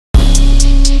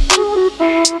So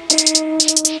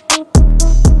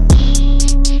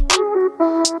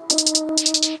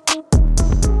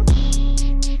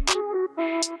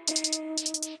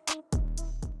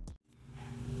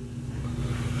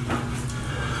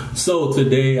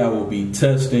today I will be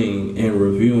testing and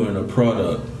reviewing a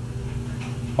product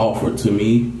offered to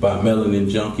me by Melanin,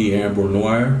 Junkii, and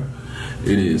Noir.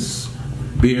 It is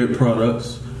beard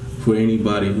products for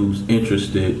anybody who's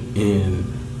interested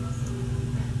in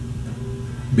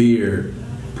beard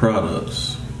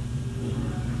products.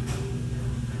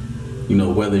 You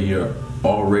know, whether you're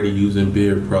already using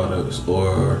beard products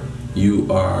or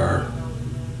you are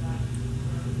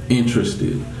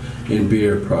interested in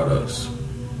beard products,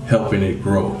 helping it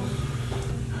grow.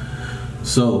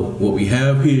 So what we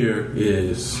have here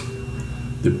is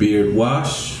the beard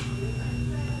wash,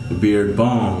 the beard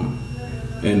balm,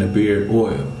 and the beard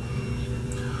oil.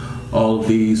 All of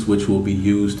these which will be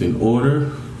used in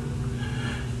order.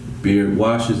 Beard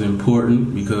wash is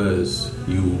important because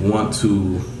you want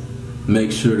to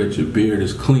make sure that your beard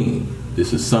is clean.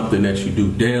 This is something that you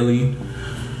do daily.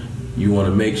 You want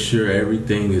to make sure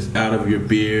everything is out of your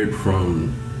beard,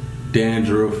 from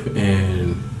dandruff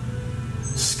and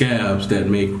scabs that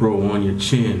may grow on your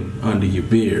chin under your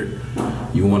beard.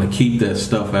 You want to keep that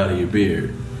stuff out of your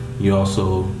beard. You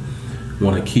also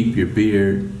want to keep your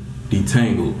beard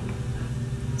detangled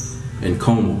and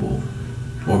combable,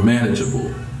 or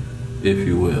manageable, if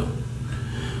you will.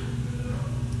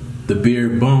 The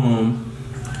beard balm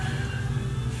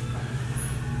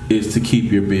is to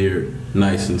keep your beard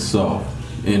nice and soft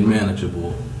and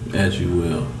manageable, as you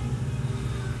will.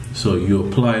 So you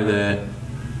apply that.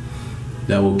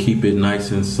 That will keep it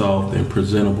nice and soft and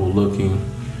presentable looking.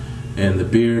 And the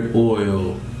beard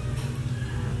oil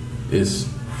is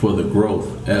for the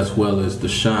growth as well as the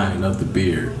shine of the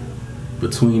beard.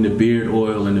 Between the beard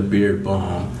oil and the beard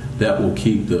balm, that will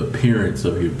keep the appearance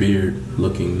of your beard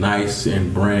looking nice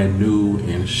and brand new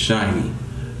and shiny,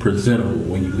 presentable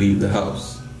when you leave the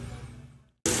house.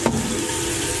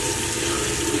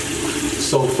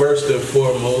 So first and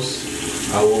foremost,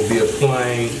 I will be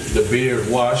applying the beard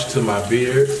wash to my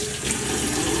beard.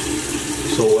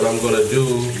 So what I'm going to do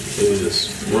is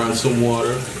run some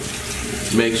water,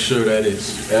 make sure that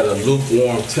it's at a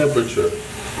lukewarm temperature.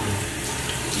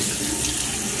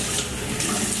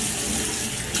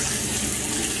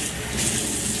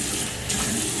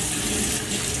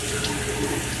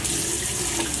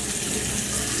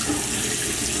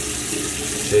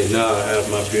 Okay, now I have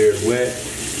my beard wet.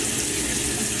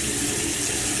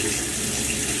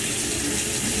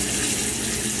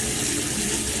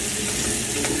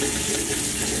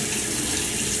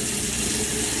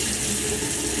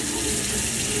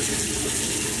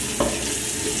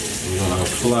 I'm going to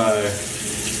apply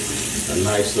a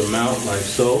nice amount like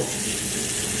so.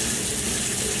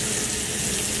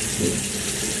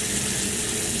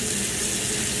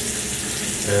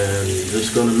 And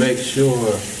just going to make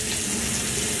sure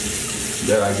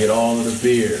that I get all of the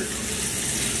beard.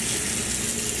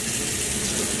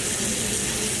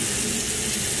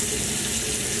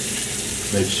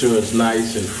 Make sure it's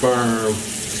nice and firm.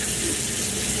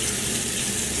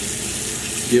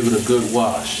 Give it a good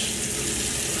wash.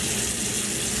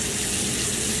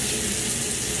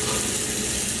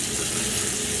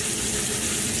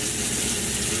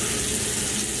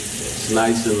 It's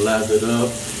nice and lathered up.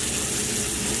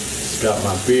 It's got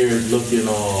my beard looking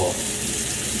all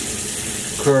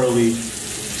curly,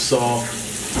 soft,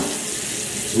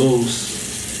 loose.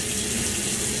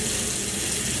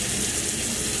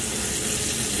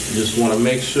 You just want to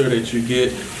make sure that you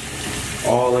get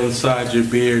all inside your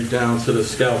beard down to the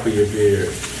scalp of your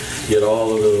beard. Get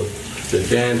all of the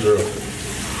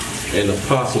dandruff and the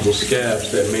possible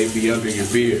scabs that may be under your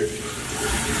beard.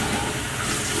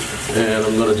 And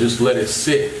I'm going to just let it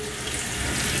sit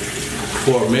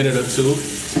for a minute or two.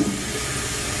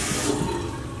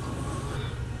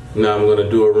 Now I'm going to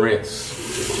do a rinse.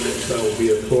 Next I will be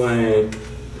applying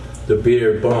the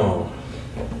beard balm.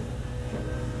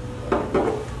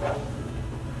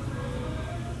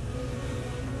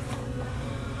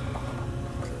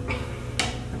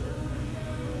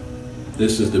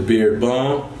 This is the beard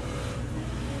balm.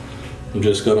 I'm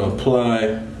just going to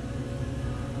apply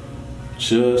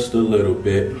just a little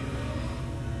bit.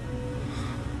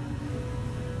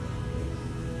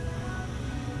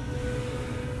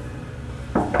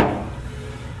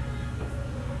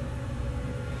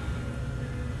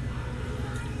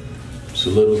 It's a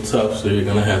little tough, so you're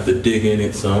gonna have to dig in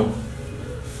it some.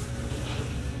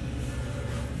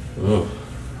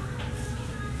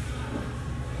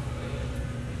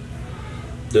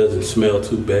 Doesn't smell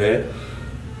too bad.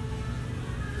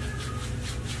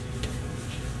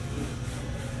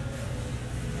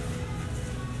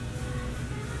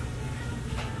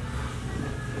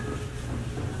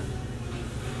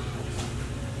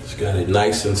 Got it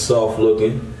nice and soft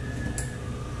looking.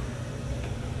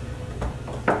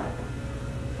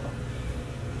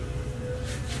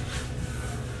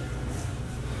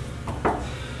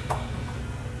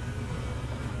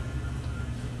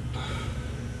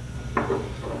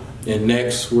 And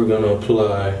next we're going to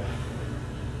apply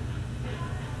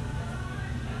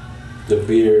the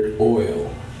beard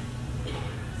oil.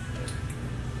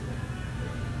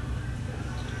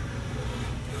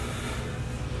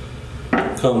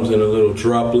 Comes in a little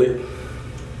droplet.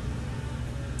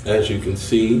 As you can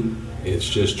see, it's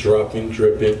just dropping,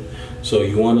 dripping. So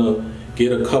you want to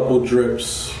get a couple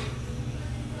drips.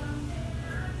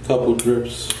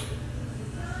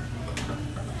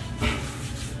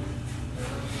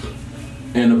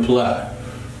 And apply.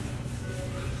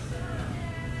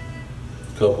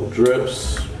 Couple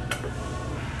drips.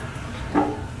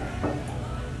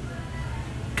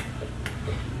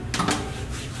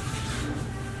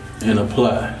 And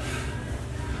apply.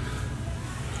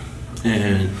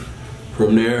 And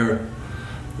from there,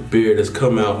 the beard has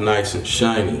come out nice and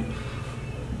shiny.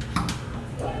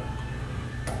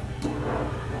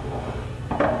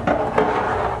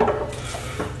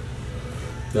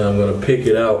 Now I'm going to pick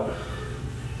it out.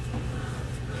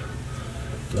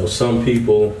 Now some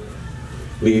people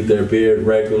leave their beard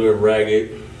regular,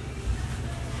 ragged.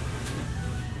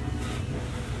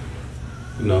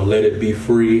 You know, let it be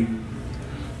free.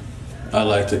 I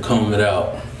like to comb it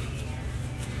out.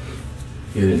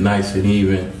 Get it nice and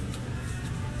even,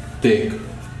 thick.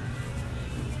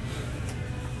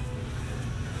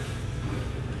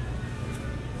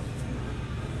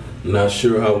 Not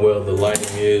sure how well the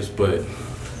lighting is, but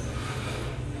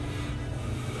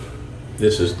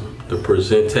this is the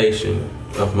presentation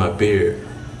of my beard.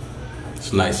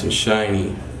 It's nice and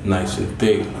shiny, nice and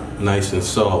thick, nice and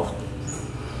soft.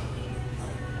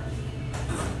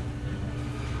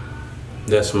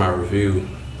 That's my review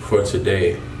for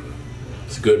today.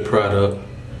 It's a good product.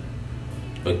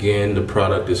 Again, the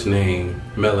product is named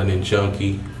Melanin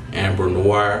Junkii Amber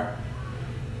Noir.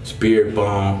 It's beard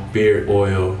balm, beard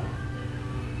oil,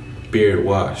 beard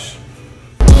wash.